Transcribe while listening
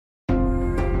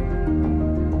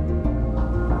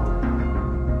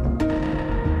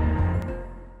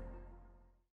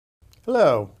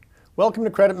Hello, welcome to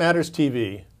CreditMatters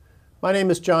TV. My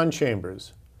name is John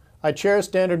Chambers. I chair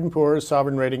Standard & Poor's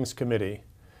Sovereign Ratings Committee.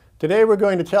 Today we're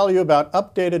going to tell you about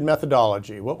updated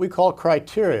methodology, what we call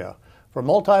criteria, for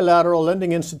multilateral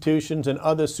lending institutions and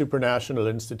other supranational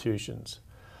institutions.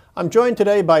 I'm joined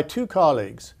today by two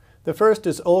colleagues. The first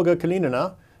is Olga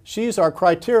Kalinina. She's our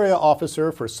criteria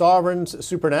officer for sovereigns,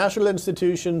 supranational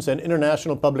institutions, and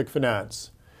international public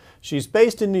finance. She's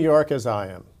based in New York as I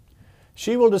am.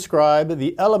 She will describe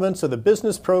the elements of the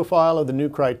business profile of the new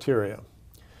criteria.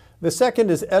 The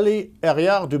second is Élie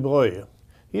Hériard Debreuil.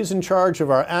 He's in charge of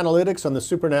our analytics on the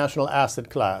supranational asset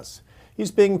class.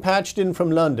 He's being patched in from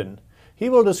London. He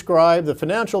will describe the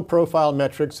financial profile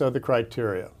metrics of the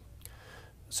criteria.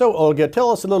 So, Olga,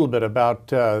 tell us a little bit about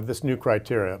this new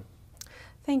criteria.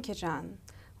 Thank you, John.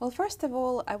 Well, first of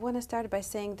all, I want to start by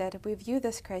saying that we view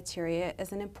this criteria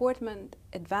as an important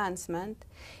advancement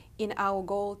in our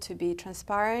goal to be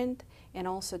transparent and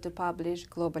also to publish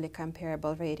globally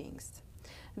comparable ratings.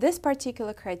 This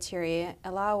particular criteria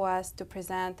allows us to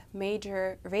present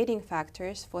major rating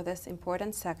factors for this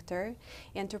important sector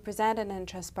and to present it in a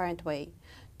transparent way,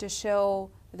 to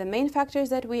show the main factors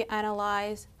that we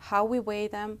analyze, how we weigh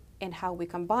them, and how we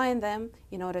combine them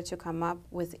in order to come up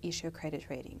with issue credit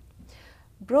rating.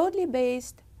 Broadly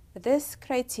based, this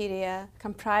criteria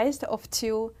comprised of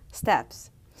two steps.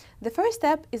 The first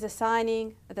step is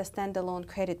assigning the standalone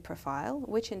credit profile,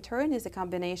 which in turn is a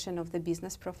combination of the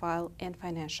business profile and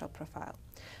financial profile.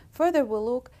 Further, we'll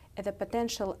look at the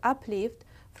potential uplift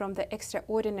from the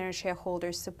extraordinary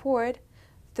shareholder support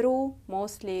through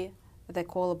mostly the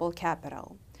callable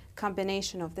capital.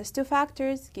 Combination of these two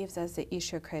factors gives us the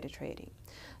issue credit rating.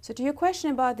 So to your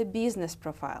question about the business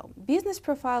profile. Business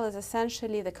profile is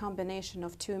essentially the combination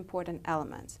of two important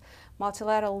elements: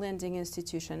 multilateral lending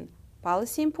institution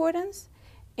policy importance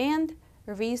and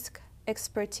risk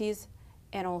expertise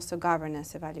and also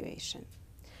governance evaluation.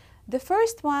 The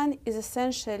first one is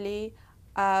essentially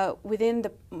within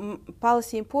the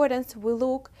policy importance, we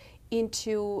look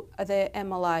into the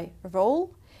MLI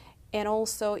role and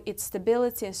also its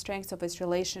stability and strength of its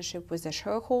relationship with the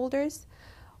shareholders.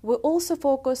 We also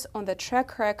focus on the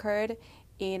track record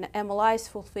in MLIs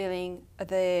fulfilling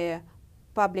the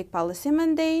public policy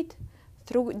mandate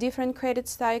through different credit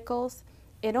cycles,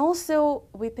 and also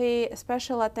we pay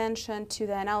special attention to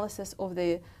the analysis of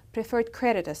the preferred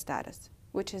creditor status,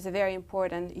 which is a very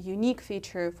important, unique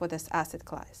feature for this asset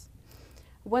class.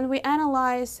 When we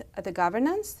analyze the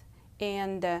governance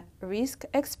and risk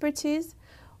expertise,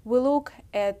 we look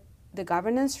at the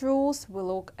governance rules, we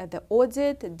look at the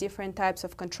audit, the different types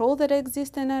of control that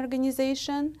exist in an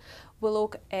organization. We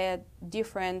look at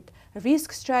different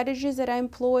risk strategies that are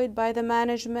employed by the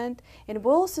management, and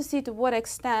we'll also see to what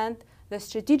extent the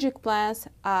strategic plans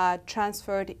are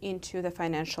transferred into the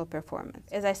financial performance.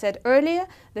 As I said earlier,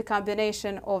 the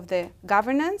combination of the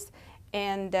governance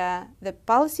and the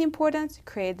policy importance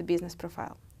create the business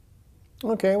profile.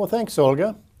 Okay, well, thanks,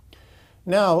 Olga.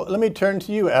 Now, let me turn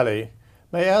to you, Élie.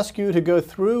 May I ask you to go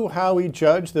through how we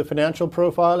judge the financial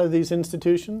profile of these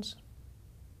institutions?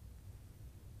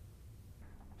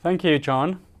 Thank you,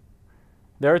 John.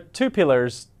 There are two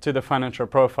pillars to the financial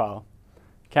profile: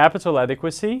 capital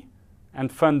adequacy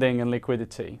and funding and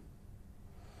liquidity.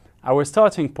 Our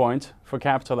starting point for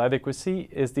capital adequacy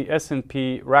is the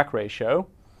S&P RAC ratio,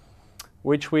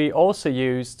 which we also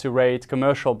use to rate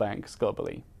commercial banks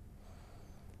globally.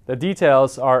 The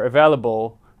details are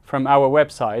available from our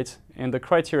website in the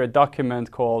criteria document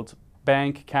called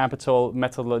Bank Capital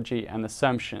Methodology and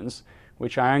Assumptions,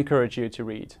 which I encourage you to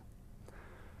read.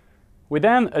 We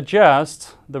then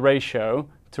adjust the ratio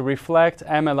to reflect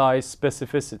MLI's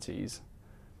specificities.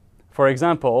 For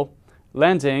example,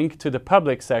 lending to the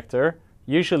public sector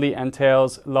usually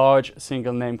entails large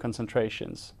single-name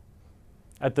concentrations.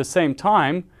 At the same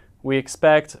time, we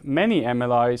expect many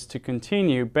MLIs to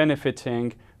continue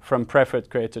benefiting from preferred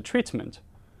creditor treatment,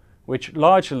 which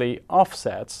largely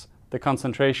offsets the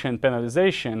concentration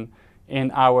penalization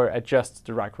in our adjusted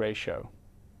RAC ratio.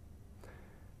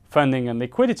 Funding and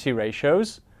liquidity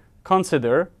ratios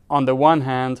consider, on the one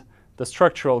hand, the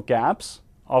structural gaps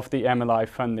of the MLI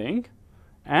funding,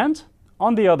 and,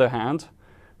 on the other hand,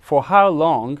 for how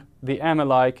long the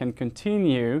MLI can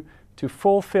continue to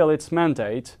fulfill its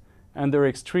mandate under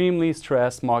extremely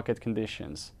stressed market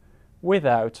conditions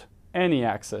without any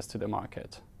access to the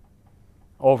market.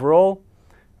 Overall,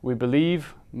 we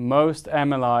believe most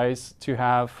MLIs to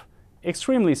have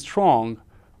extremely strong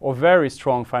or very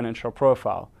strong financial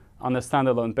profile on a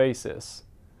standalone basis,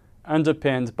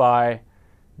 underpinned by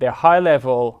their high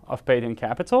level of paid-in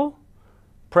capital,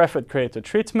 preferred creditor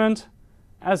treatment,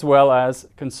 as well as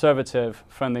conservative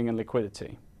funding and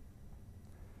liquidity.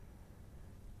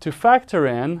 To factor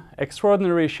in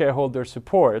extraordinary shareholder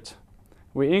support,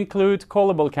 we include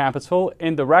callable capital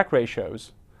in the RAC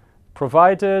ratios,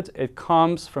 provided it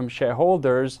comes from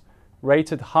shareholders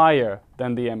rated higher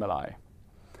than the MLI.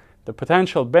 The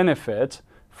potential benefit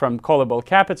from callable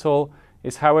capital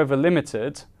is, however,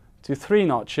 limited to 3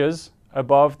 notches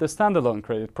above the standalone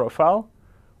credit profile,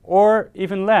 or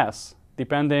even less,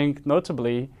 depending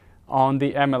notably on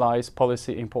the MLI's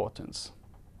policy importance.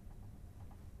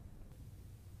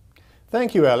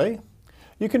 Thank you, Élie.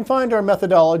 You can find our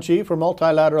methodology for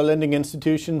multilateral lending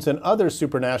institutions and other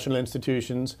supranational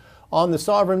institutions on the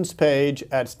Sovereigns page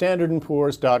at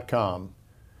standardandpoors.com.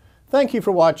 Thank you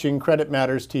for watching Credit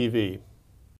Matters TV.